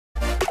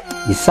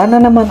Isa na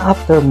naman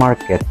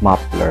aftermarket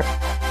muffler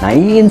na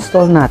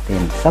i-install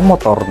natin sa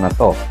motor na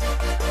to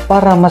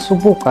para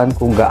masubukan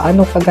kung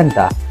gaano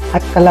kaganda at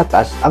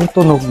kalakas ang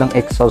tunog ng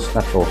exhaust na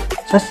to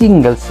sa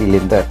single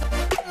cylinder.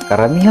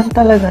 Karamihan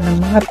talaga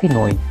ng mga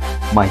Pinoy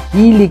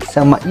mahilig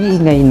sa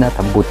maiingay na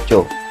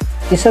tambutso.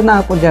 Isa na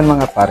ako dyan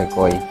mga pare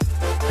ko.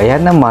 Kaya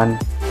naman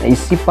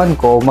naisipan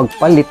ko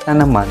magpalit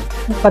na naman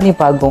ng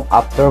panibagong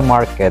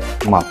aftermarket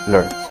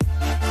muffler.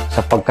 Sa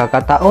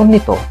pagkakataon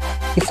nito,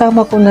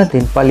 isama ko na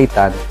din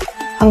palitan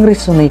ang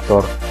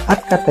resonator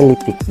at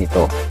catalytic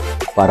nito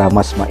para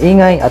mas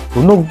maingay at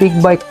tunog big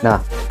bike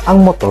na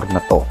ang motor na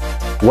to.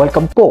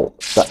 Welcome po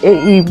sa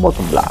AE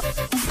Motovlog.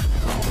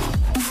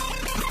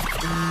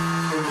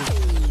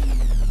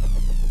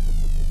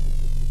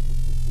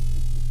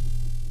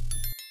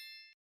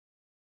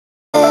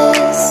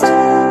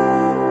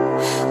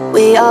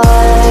 We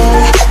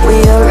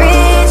are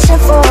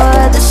reaching for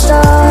the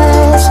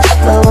stars,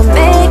 but we're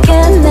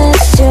making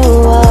this too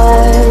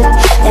hard,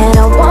 and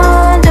I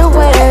wonder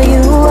where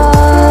you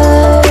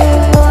are.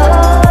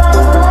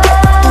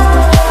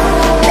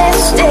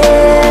 Mysterious,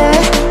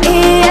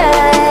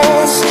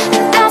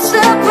 that's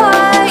the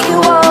part you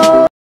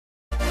want.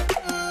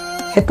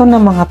 Ito na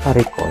mga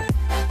pare ko,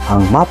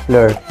 ang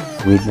muffler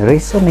with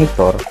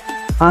resonator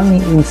ang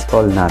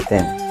i-install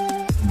natin.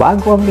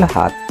 Bago ang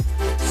lahat,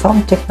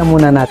 sound check na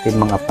muna natin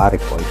mga pare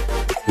ko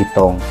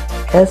itong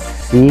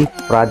SC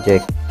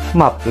Project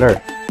muffler.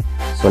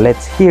 So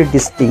let's hear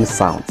distinct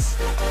sounds.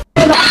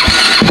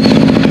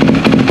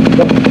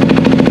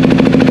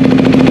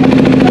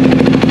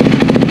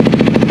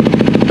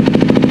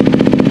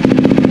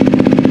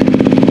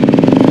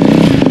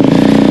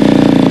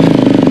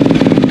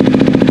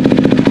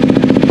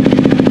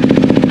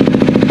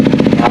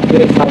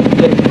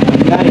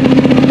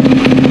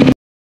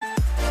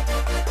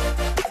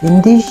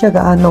 Hindi siya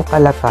gaano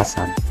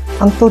kalakasan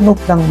ang tunog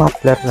ng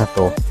muffler na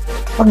to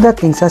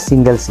pagdating sa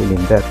single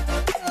cylinder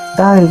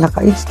dahil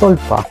naka-install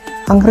pa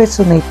ang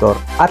resonator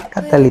at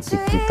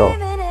catalytic nito.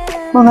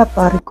 Mga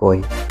pare ko,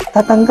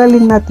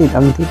 tatanggalin natin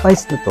ang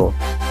device na to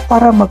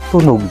para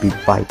magtunog big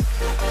bike.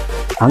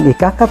 Ang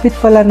ikakabit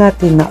pala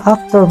natin na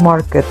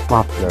aftermarket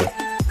muffler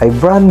ay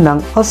brand ng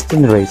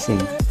Austin Racing.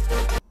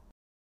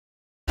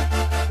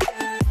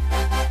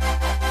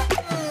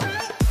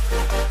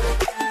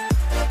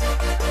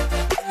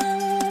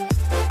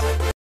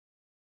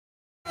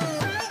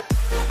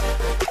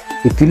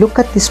 If you look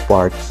at these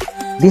parts,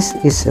 this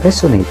is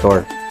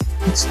resonator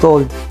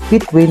installed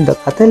between the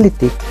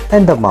catalytic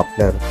and the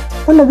muffler.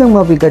 Talagang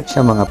mabigat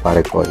siya mga pare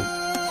ko,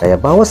 kaya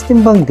bawas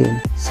timbang din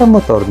sa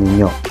motor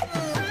ninyo.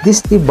 This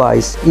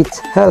device it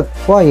help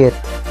quiet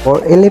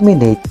or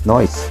eliminate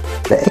noise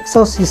the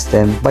exhaust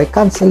system by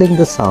cancelling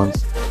the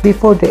sounds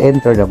before they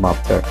enter the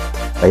muffler.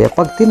 Kaya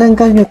pag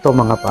tinanggal nyo to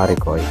mga pare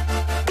ko,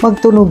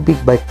 magtunog big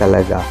bike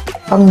talaga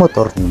ang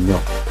motor ninyo.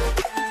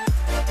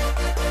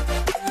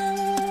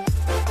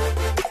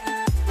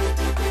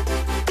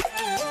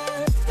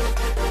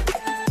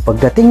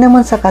 Pagdating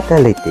naman sa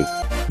catalytic,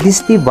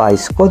 this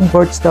device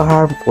converts the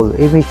harmful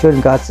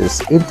emission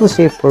gases into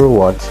safer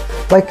ones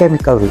by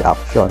chemical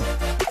reaction,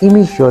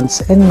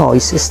 emissions, and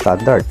noise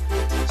standard.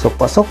 So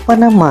pasok pa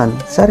naman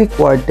sa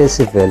required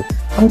decibel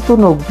ang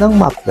tunog ng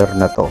muffler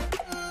na to.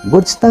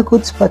 Goods na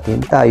goods pa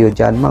din tayo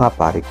dyan mga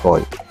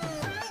parikoy.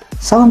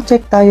 Sound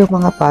check tayo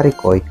mga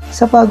parikoy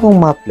sa bagong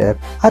muffler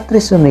at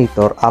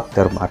resonator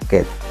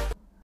aftermarket.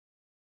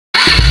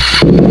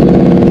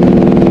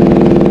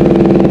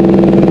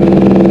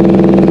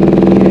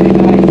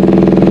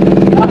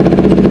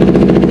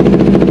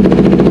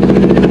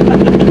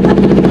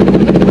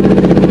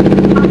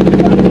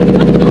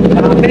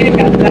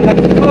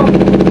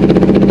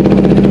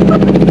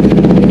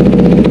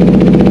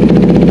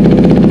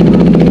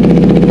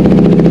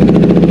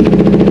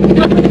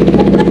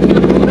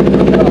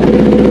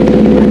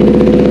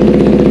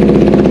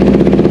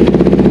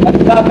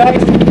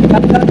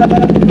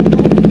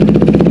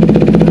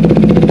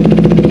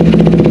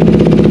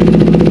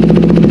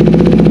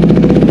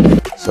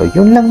 So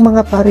yun lang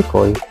mga pare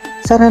ko,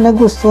 sana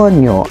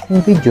nagustuhan nyo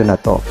ang video na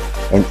to.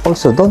 And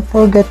also don't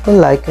forget to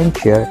like and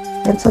share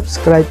and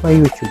subscribe my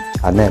YouTube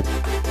channel.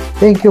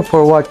 Thank you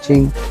for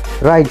watching.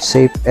 Ride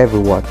safe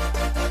everyone.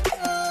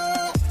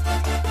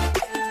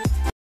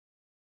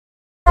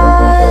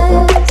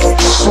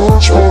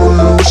 Search for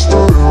you.